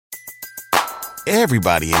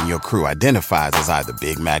Everybody in your crew identifies as either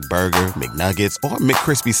Big Mac Burger, McNuggets, or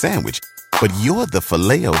McCrispy Sandwich. But you're the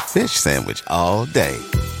Filet-O-Fish Sandwich all day.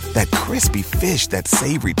 That crispy fish, that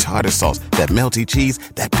savory tartar sauce, that melty cheese,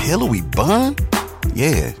 that pillowy bun.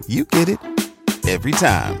 Yeah, you get it. Every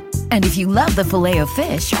time. And if you love the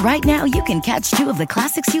Filet-O-Fish, right now you can catch two of the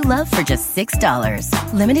classics you love for just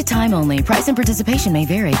 $6. Limited time only. Price and participation may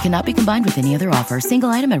vary. Cannot be combined with any other offer. Single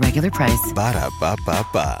item at regular price.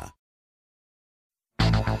 Ba-da-ba-ba-ba.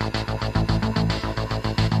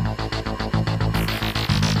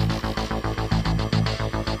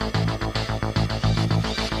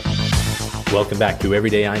 Welcome back to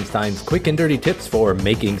Everyday Einstein's quick and dirty tips for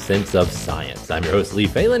making sense of science. I'm your host, Lee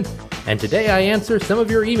Phelan, and today I answer some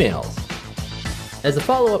of your emails. As a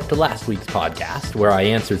follow-up to last week's podcast, where I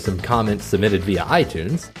answered some comments submitted via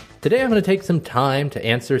iTunes, today I'm going to take some time to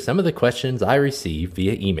answer some of the questions I received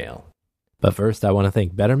via email. But first, I want to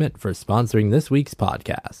thank Betterment for sponsoring this week's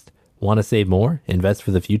podcast. Want to save more, invest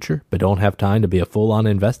for the future, but don't have time to be a full-on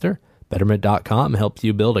investor? Betterment.com helps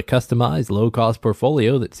you build a customized, low-cost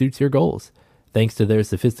portfolio that suits your goals. Thanks to their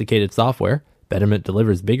sophisticated software, Betterment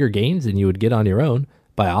delivers bigger gains than you would get on your own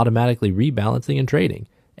by automatically rebalancing and trading,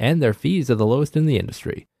 and their fees are the lowest in the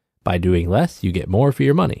industry. By doing less, you get more for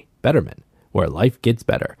your money. Betterment, where life gets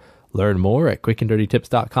better. Learn more at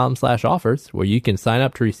quickanddirtytips.com/offers, where you can sign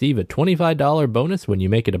up to receive a $25 bonus when you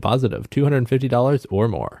make a deposit of $250 or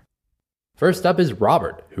more. First up is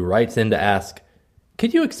Robert, who writes in to ask,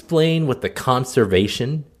 could you explain what the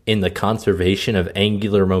conservation in the conservation of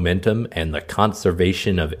angular momentum and the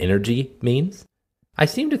conservation of energy means? I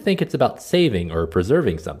seem to think it's about saving or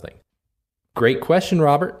preserving something. Great question,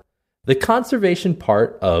 Robert. The conservation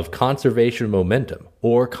part of conservation of momentum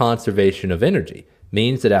or conservation of energy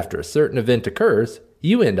means that after a certain event occurs,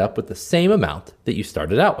 you end up with the same amount that you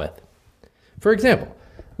started out with. For example,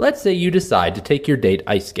 let's say you decide to take your date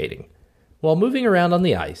ice skating. While moving around on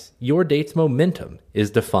the ice, your date's momentum is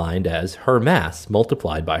defined as her mass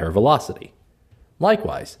multiplied by her velocity.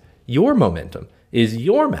 Likewise, your momentum is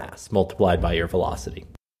your mass multiplied by your velocity.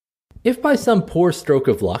 If by some poor stroke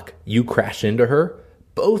of luck you crash into her,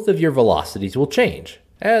 both of your velocities will change,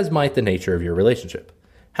 as might the nature of your relationship.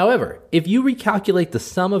 However, if you recalculate the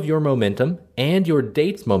sum of your momentum and your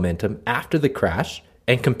date's momentum after the crash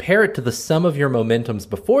and compare it to the sum of your momentums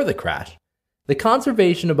before the crash, the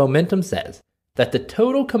conservation of momentum says that the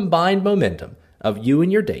total combined momentum of you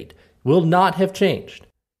and your date will not have changed.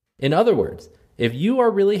 In other words, if you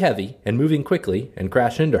are really heavy and moving quickly and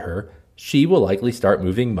crash into her, she will likely start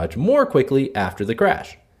moving much more quickly after the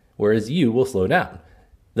crash, whereas you will slow down.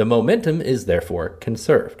 The momentum is therefore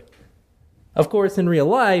conserved. Of course, in real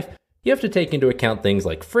life, you have to take into account things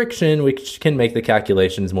like friction, which can make the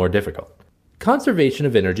calculations more difficult. Conservation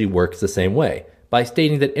of energy works the same way, by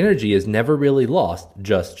stating that energy is never really lost,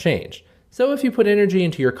 just changed. So if you put energy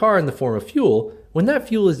into your car in the form of fuel, when that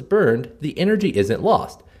fuel is burned, the energy isn't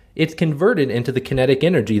lost. It's converted into the kinetic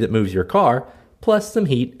energy that moves your car, plus some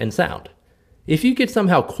heat and sound. If you could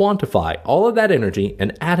somehow quantify all of that energy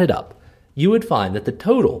and add it up, you would find that the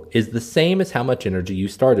total is the same as how much energy you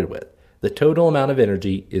started with. The total amount of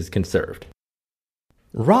energy is conserved.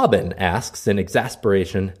 Robin asks in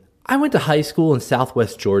exasperation, I went to high school in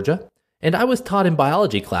Southwest Georgia, and I was taught in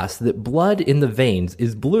biology class that blood in the veins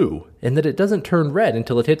is blue and that it doesn't turn red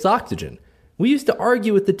until it hits oxygen. We used to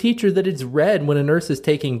argue with the teacher that it's red when a nurse is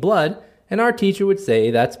taking blood, and our teacher would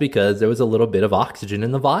say that's because there was a little bit of oxygen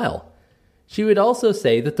in the vial. She would also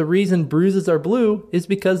say that the reason bruises are blue is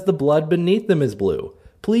because the blood beneath them is blue.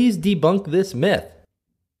 Please debunk this myth.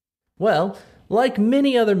 Well, like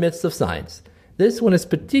many other myths of science, this one is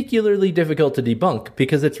particularly difficult to debunk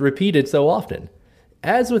because it's repeated so often.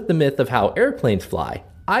 As with the myth of how airplanes fly,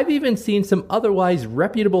 I've even seen some otherwise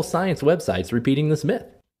reputable science websites repeating this myth.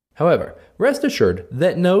 However, rest assured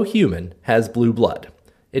that no human has blue blood.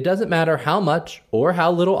 It doesn't matter how much or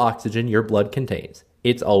how little oxygen your blood contains,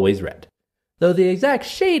 it's always red. Though the exact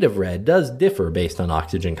shade of red does differ based on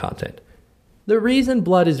oxygen content. The reason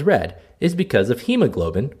blood is red is because of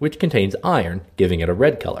hemoglobin, which contains iron, giving it a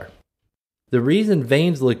red color. The reason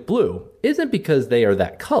veins look blue isn't because they are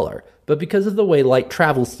that color, but because of the way light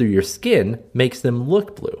travels through your skin makes them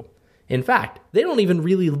look blue. In fact, they don't even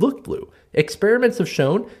really look blue. Experiments have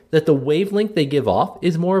shown that the wavelength they give off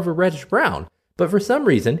is more of a reddish brown, but for some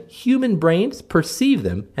reason, human brains perceive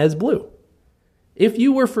them as blue. If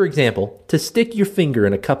you were, for example, to stick your finger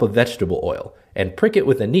in a cup of vegetable oil and prick it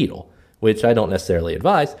with a needle, which I don't necessarily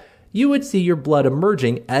advise, you would see your blood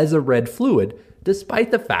emerging as a red fluid,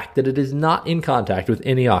 despite the fact that it is not in contact with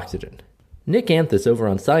any oxygen. Nick Anthus over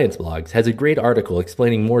on Science Blogs has a great article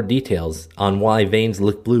explaining more details on why veins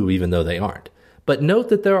look blue even though they aren't. But note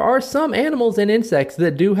that there are some animals and insects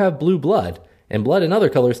that do have blue blood, and blood in other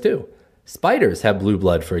colors too. Spiders have blue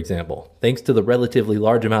blood, for example, thanks to the relatively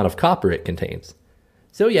large amount of copper it contains.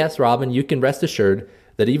 So yes, Robin, you can rest assured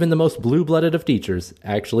that even the most blue-blooded of teachers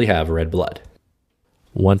actually have red blood.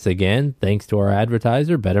 Once again, thanks to our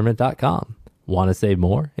advertiser, Betterment.com. Want to save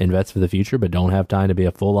more, invest for the future, but don't have time to be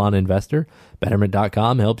a full-on investor?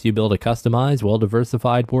 Betterment.com helps you build a customized,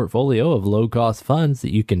 well-diversified portfolio of low-cost funds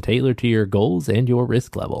that you can tailor to your goals and your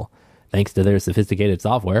risk level. Thanks to their sophisticated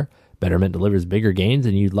software, Betterment delivers bigger gains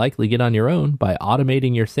than you'd likely get on your own by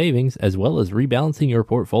automating your savings as well as rebalancing your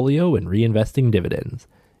portfolio and reinvesting dividends.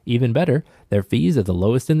 Even better, their fees are the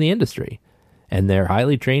lowest in the industry. And their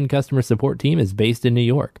highly trained customer support team is based in New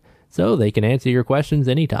York, so they can answer your questions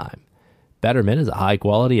anytime. Betterment is a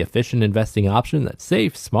high-quality, efficient investing option that's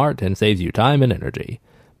safe, smart, and saves you time and energy.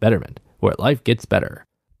 Betterment, where life gets better.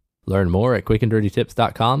 Learn more at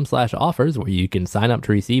quickanddirtytips.com/offers, where you can sign up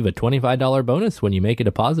to receive a $25 bonus when you make a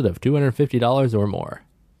deposit of $250 or more.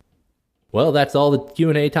 Well, that's all the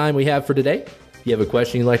Q&A time we have for today. If you have a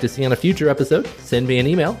question you'd like to see on a future episode, send me an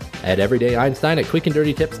email at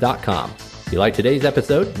everydayeinstein@quickanddirtytips.com. If you like today's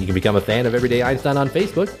episode, you can become a fan of Everyday Einstein on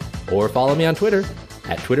Facebook or follow me on Twitter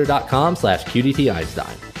at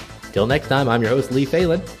twitter.com/QDTEinstein. Till next time, I'm your host, Lee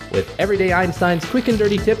Phelan, with Everyday Einstein's quick and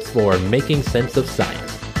dirty tips for making sense of science.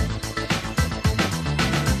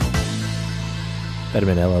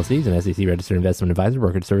 Betterment LLC is an SEC-registered investment advisor.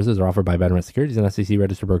 Brokerage services are offered by Betterment Securities, an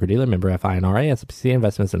SEC-registered broker-dealer, member FINRA. SPC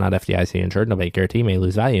investments are not FDIC insured. No bank guarantee may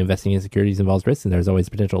lose value. Investing in securities involves risks, and there is always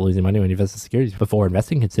potential of losing money when you invest in securities. Before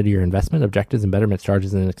investing, consider your investment objectives and Betterment's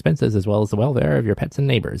charges and expenses, as well as the welfare of your pets and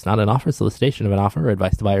neighbors. Not an offer, solicitation of an offer, or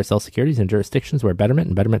advice to buy or sell securities in jurisdictions where Betterment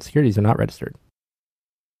and Betterment Securities are not registered.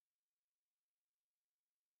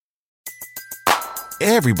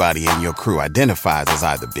 Everybody in your crew identifies as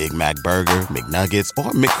either Big Mac Burger, McNuggets,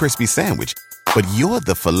 or McCrispy Sandwich. But you're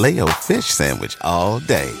the Filet-O-Fish Sandwich all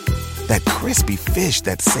day. That crispy fish,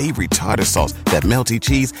 that savory tartar sauce, that melty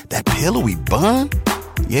cheese, that pillowy bun.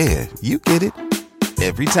 Yeah, you get it.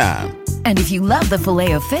 Every time. And if you love the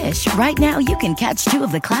Filet-O-Fish, right now you can catch two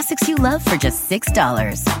of the classics you love for just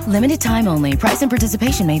 $6. Limited time only. Price and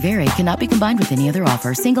participation may vary. Cannot be combined with any other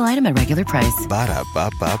offer. Single item at regular price.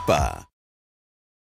 Ba-da-ba-ba-ba.